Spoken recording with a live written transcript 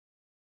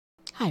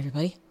Hi,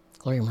 everybody.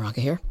 Gloria Moraga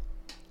here.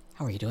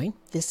 How are you doing?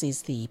 This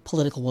is the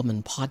Political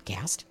Woman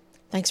podcast.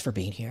 Thanks for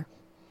being here.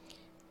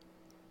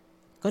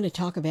 I'm going to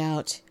talk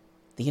about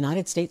the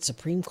United States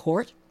Supreme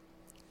Court.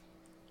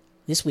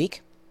 This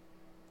week,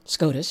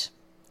 SCOTUS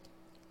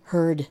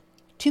heard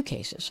two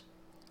cases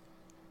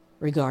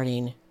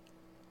regarding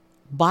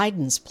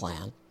Biden's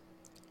plan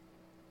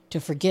to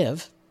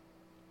forgive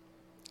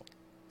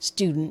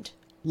student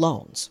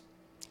loans,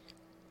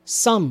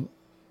 some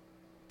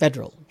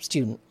federal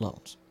student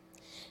loans.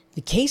 The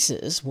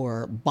cases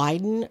were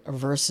Biden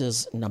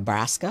versus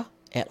Nebraska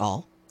et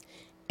al.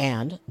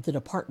 And the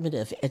Department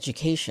of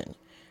Education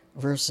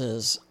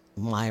versus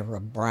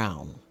Myra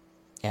Brown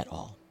et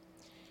al.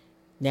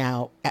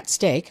 Now, at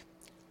stake,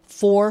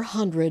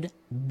 $400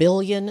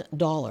 billion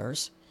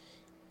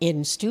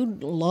in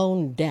student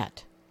loan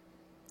debt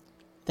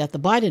that the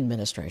Biden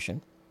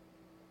administration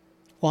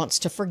wants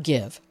to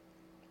forgive,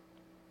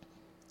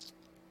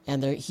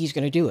 and he's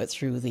going to do it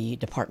through the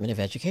Department of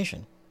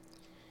Education.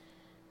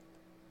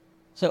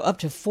 So up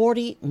to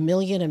 40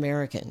 million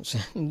Americans,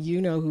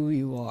 you know who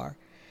you are,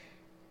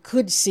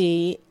 could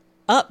see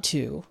up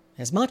to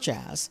as much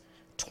as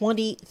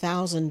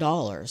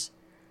 $20,000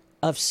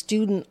 of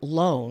student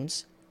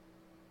loans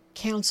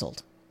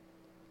canceled.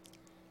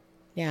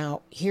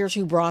 Now, here's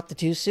who brought the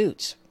two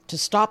suits to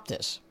stop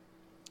this.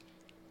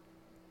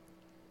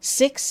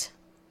 6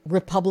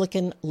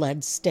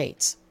 Republican-led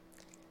states.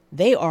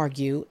 They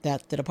argue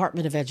that the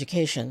Department of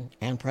Education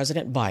and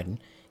President Biden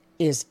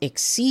is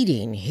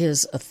exceeding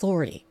his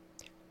authority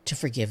to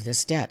forgive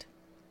this debt.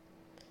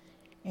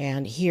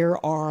 And here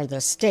are the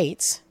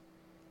states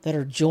that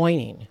are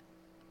joining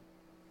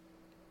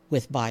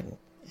with Biden.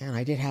 And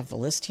I did have the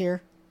list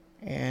here,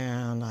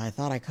 and I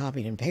thought I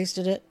copied and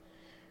pasted it,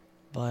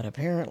 but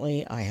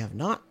apparently I have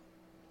not.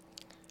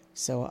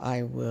 So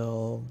I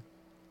will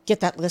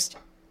get that list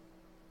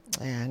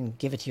and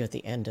give it to you at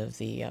the end of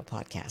the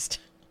podcast.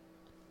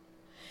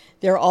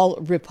 They're all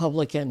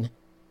Republican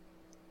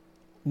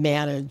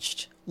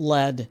managed,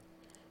 led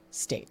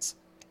states.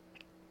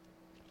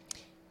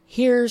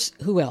 Here's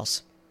who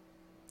else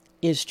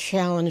is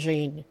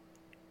challenging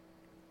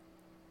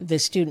the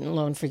student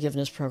loan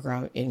forgiveness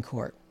program in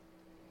court.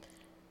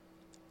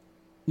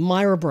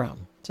 Myra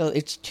Brown. So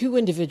it's two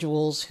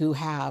individuals who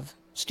have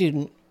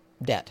student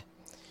debt.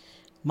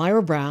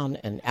 Myra Brown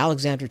and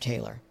Alexandra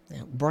Taylor.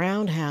 Now,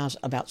 Brown has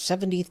about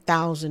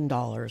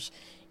 $70,000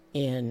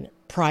 in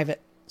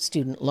private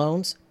student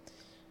loans.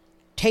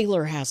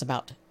 Taylor has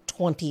about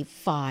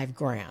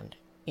 $25,000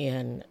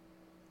 in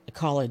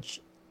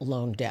college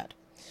loan debt.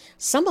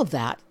 Some of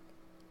that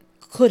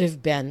could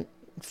have been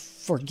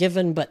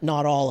forgiven, but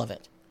not all of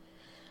it.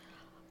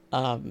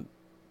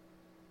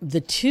 The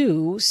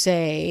two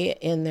say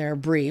in their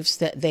briefs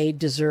that they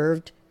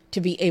deserved to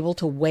be able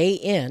to weigh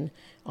in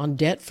on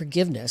debt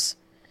forgiveness,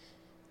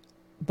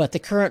 but the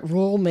current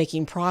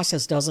rulemaking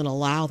process doesn't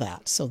allow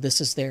that. So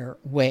this is their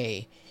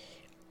way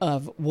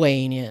of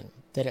weighing in,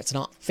 that it's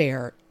not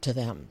fair to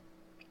them.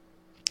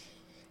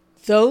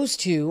 Those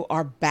two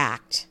are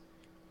backed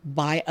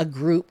by a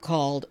group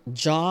called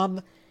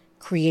Job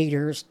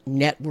Creators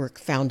Network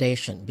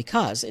Foundation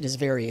because it is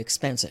very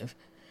expensive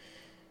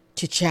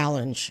to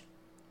challenge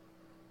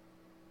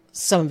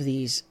some of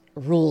these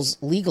rules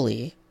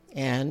legally,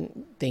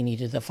 and they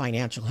needed the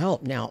financial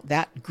help. Now,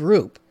 that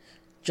group,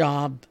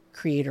 Job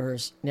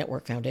Creators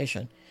Network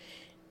Foundation,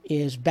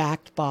 is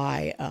backed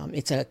by,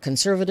 it's a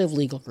conservative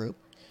legal group,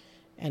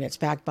 and it's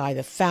backed by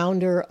the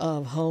founder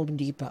of Home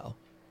Depot,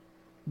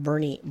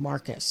 Bernie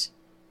Marcus,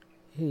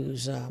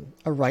 who's a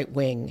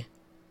right-wing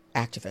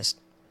activist.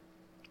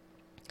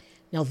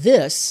 Now,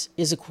 this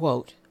is a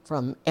quote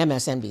from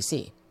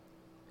MSNBC.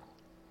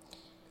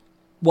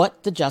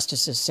 What the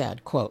justices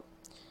said, quote,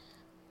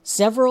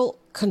 "Several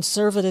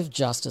conservative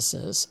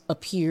justices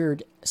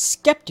appeared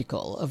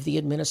skeptical of the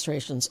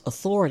administration's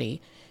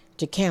authority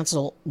to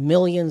cancel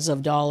millions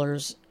of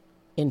dollars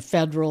in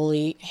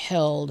federally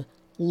held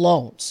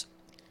loans."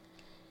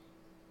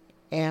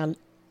 And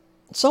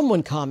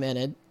someone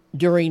commented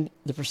during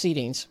the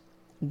proceedings,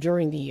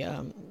 during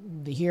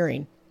the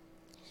hearing,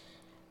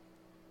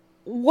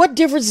 what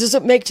difference does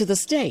it make to the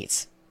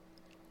states?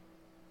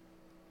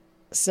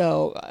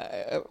 So,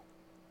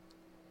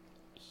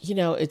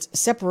 it's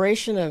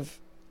separation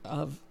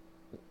of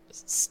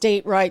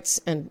state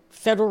rights and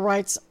federal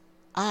rights.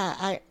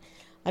 I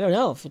don't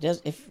know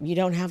if you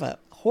don't have a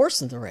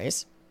horse in the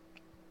race.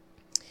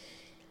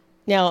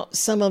 Now,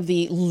 some of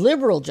the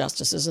liberal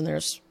justices, and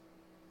there's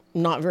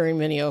not very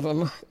many of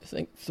them, I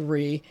think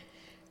 3,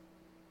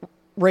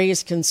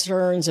 raised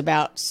concerns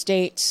about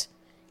states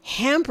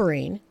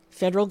hampering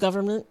federal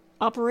government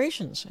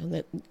operations and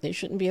that they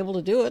shouldn't be able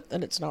to do it,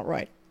 that it's not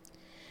right.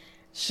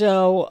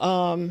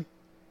 So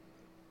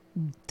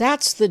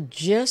that's the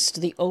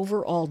gist, the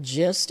overall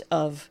gist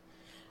of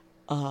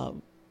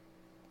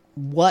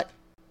what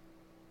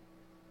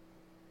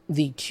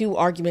the two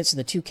arguments and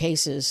the two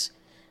cases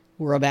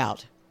were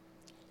about.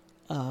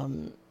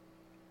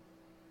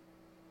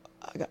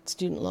 I got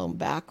student loan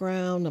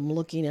background. I'm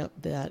looking up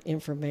that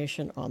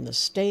information on the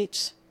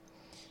states.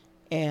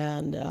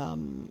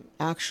 and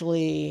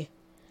actually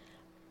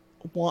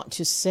want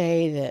to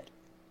say that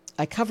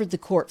I covered the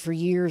court for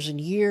years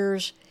and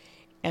years,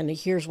 and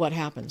here's what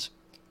happens.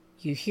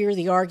 You hear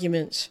the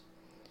arguments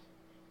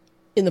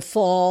in the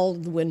fall,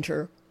 the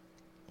winter,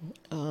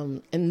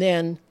 and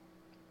then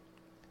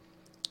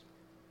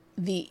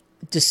the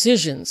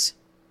decisions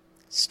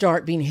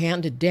start being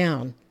handed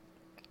down,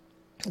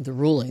 the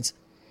rulings,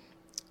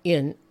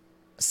 in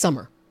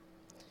summer.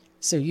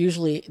 So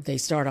usually they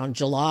start on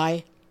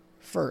July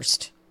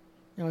 1st.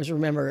 I always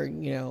remember,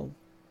 the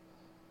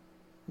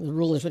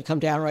rulings would come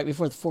down right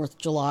before the 4th of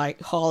July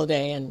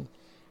holiday, and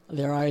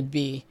there I'd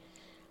be.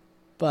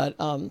 But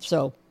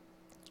so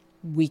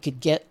we could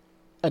get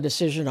a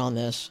decision on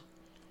this,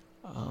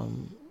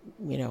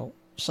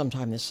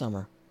 sometime this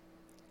summer.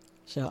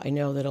 So I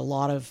know that a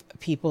lot of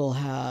people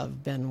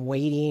have been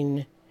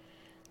waiting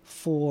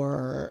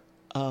for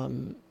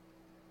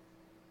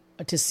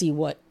to see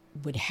what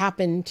would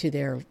happen to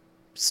their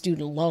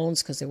student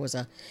loans, because there was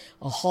a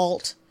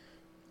halt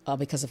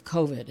because of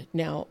COVID.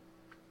 Now,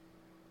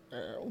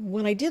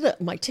 when I did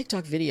my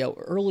TikTok video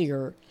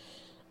earlier,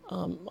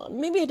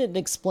 maybe I didn't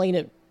explain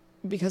it,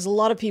 because a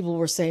lot of people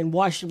were saying,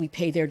 why should we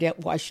pay their debt?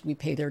 Why should we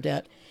pay their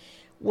debt?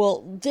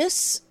 Well,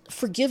 this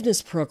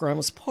forgiveness program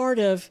was part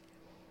of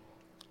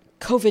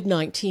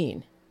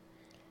COVID-19,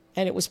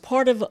 and it was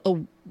part of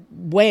a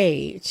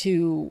way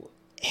to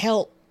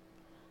help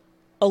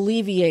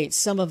alleviate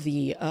some of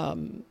the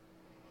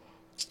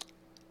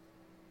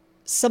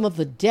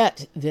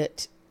debt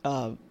that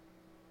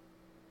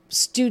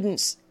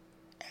students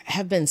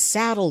have been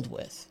saddled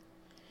with.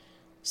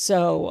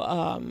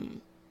 So,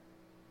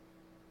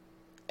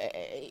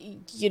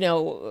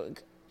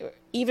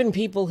 even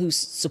people who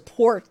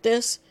support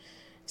this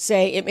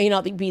say it may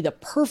not be the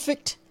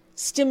perfect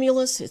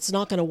stimulus. It's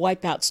not going to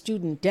wipe out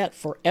student debt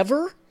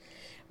forever,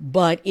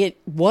 but it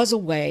is a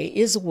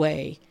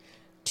way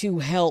to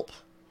help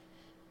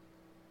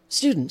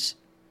students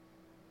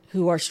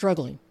who are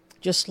struggling,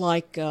 just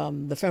like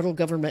the federal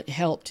government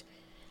helped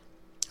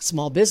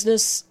small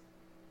business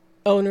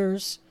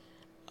owners,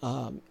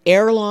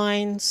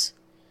 airlines,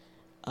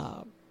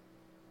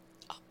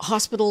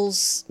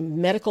 hospitals,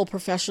 medical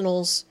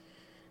professionals,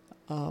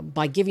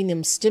 by giving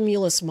them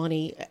stimulus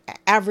money.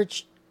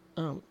 Average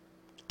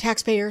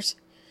taxpayers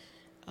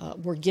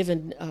were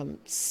given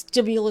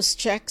stimulus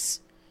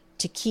checks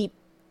to keep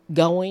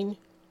going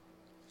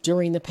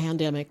during the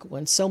pandemic,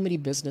 when so many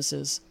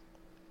businesses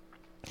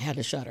had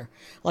to shutter.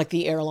 Like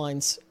the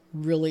airlines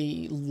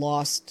really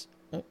lost,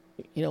 a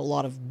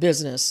lot of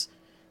business.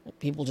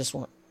 People just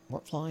weren't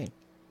flying.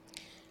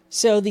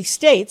 So the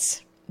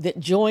states that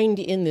joined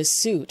in this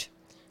suit: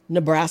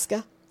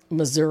 Nebraska,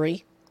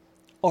 Missouri,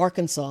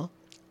 Arkansas,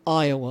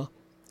 Iowa,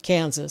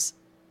 Kansas,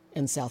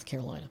 and South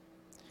Carolina.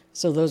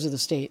 So those are the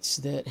states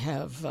that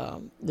have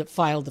that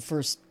filed the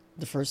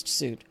first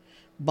suit,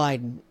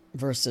 Biden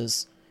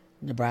versus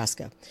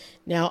Nebraska.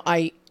 Now,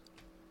 I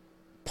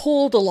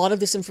pulled a lot of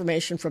this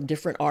information from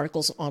different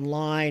articles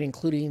online,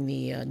 including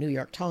the New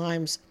York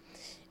Times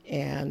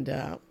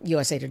and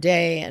USA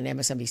Today and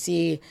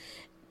MSNBC.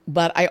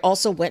 But I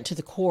also went to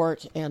the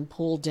court and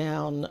pulled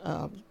down,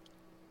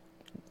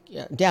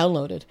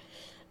 downloaded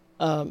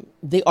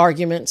the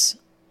arguments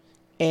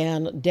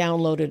and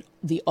downloaded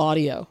the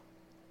audio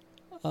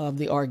of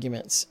the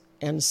arguments.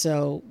 And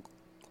so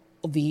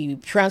the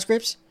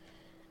transcripts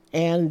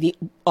and the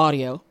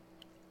audio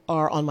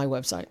are on my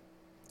website.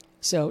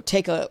 So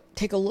take a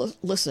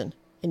listen,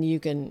 and you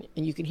can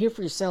hear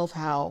for yourself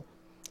how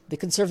the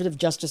conservative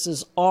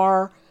justices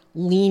are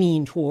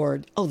leaning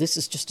toward,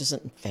 this just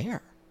isn't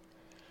fair.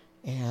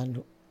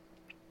 And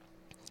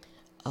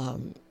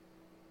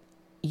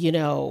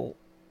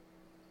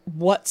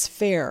what's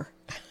fair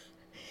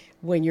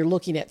when you're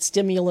looking at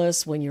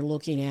stimulus, when you're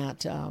looking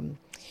at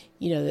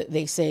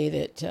they say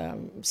that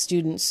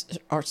students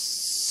are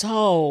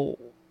so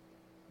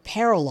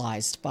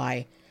paralyzed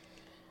by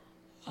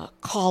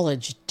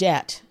college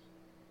debt,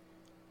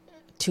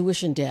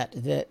 tuition debt,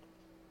 that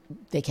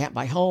they can't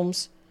buy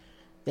homes,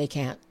 they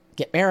can't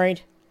get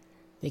married,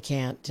 they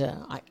can't.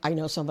 I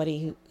know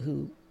somebody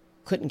who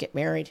couldn't get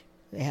married.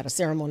 They had a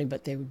ceremony,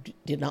 but they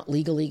did not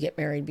legally get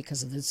married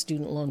because of the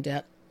student loan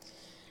debt,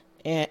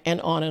 and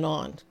on and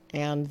on.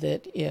 And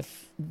that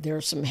if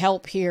there's some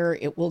help here,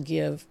 it will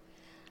give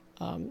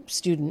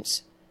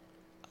students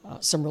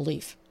some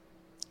relief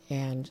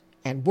and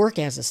work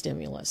as a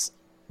stimulus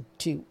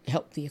to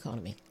help the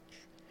economy.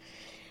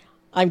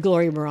 I'm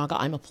Gloria Moraga.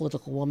 I'm a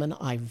political woman.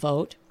 I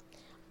vote.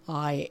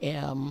 I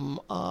am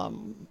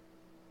on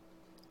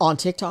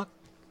TikTok,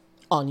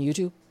 on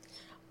YouTube.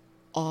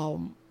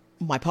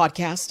 My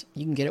podcast,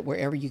 you can get it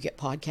wherever you get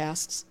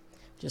podcasts.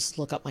 Just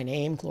look up my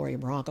name, Gloria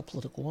Moraga,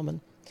 political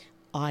woman.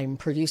 I'm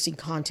producing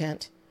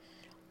content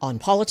on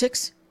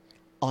politics,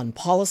 on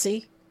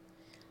policy,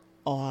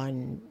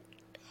 on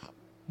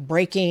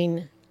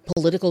breaking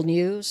political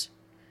news,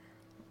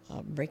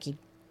 breaking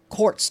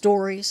court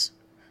stories.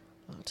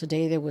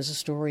 Today there was a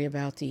story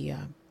about the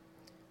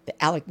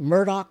Alec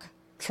Murdaugh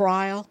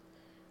trial,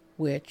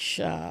 which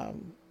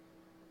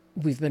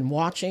we've been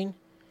watching.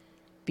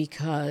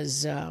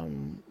 because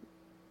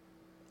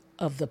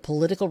of the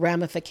political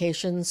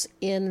ramifications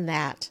in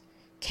that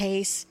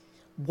case.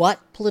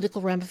 What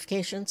political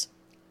ramifications?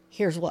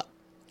 Here's what.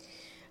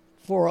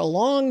 For a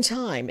long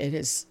time, it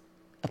has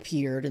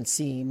appeared and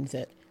seemed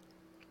that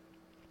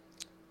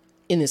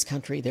in this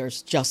country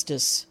there's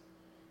justice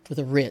for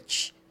the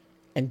rich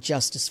and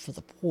justice for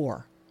the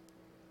poor.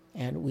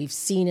 And we've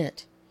seen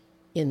it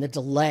in the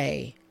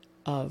delay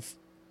of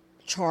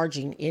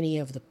charging any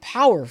of the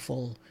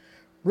powerful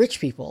rich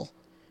people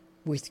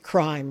with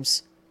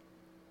crimes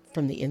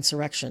from the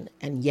insurrection.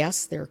 And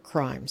yes, they're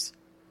crimes.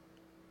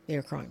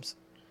 They're crimes.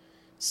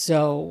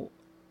 So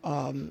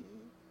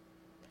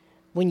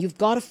when you've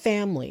got a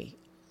family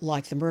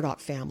like the Murdoch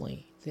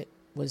family that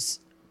was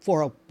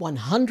for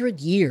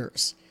 100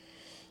 years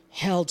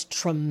held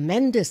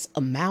tremendous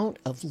amount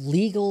of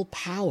legal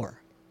power,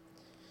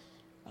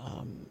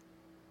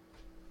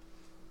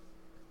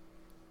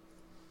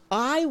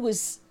 I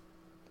was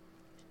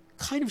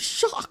kind of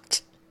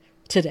shocked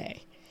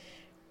today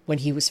when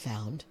he was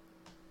found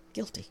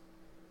guilty.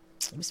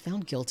 He was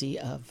found guilty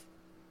of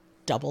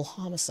double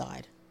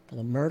homicide for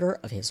the murder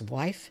of his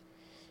wife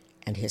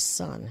and his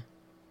son.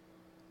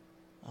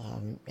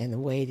 And the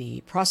way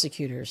the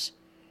prosecutors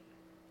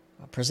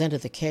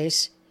presented the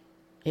case,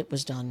 it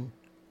was done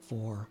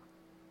for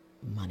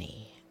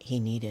money. He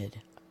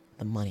needed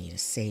the money to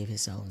save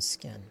his own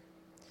skin.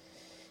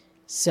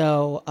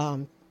 So,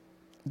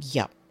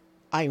 yeah,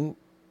 I'm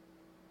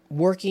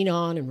working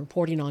on and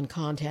reporting on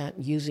content,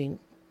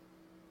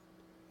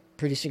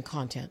 producing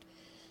content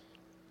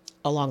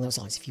along those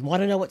lines. If you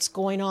want to know what's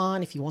going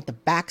on, if you want the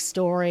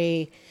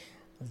backstory,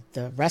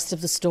 the rest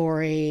of the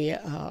story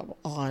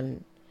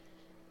on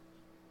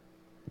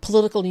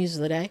political news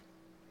of the day,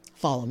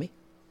 follow me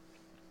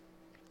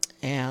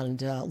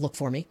and look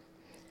for me.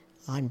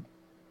 I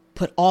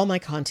put all my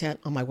content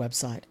on my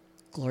website,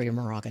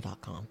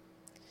 gloriamoraga.com.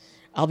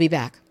 I'll be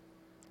back.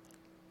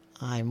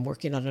 I'm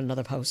working on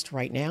another post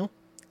right now,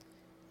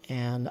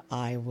 and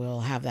I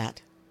will have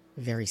that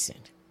very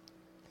soon.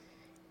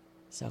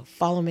 So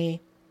follow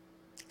me,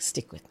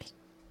 stick with me.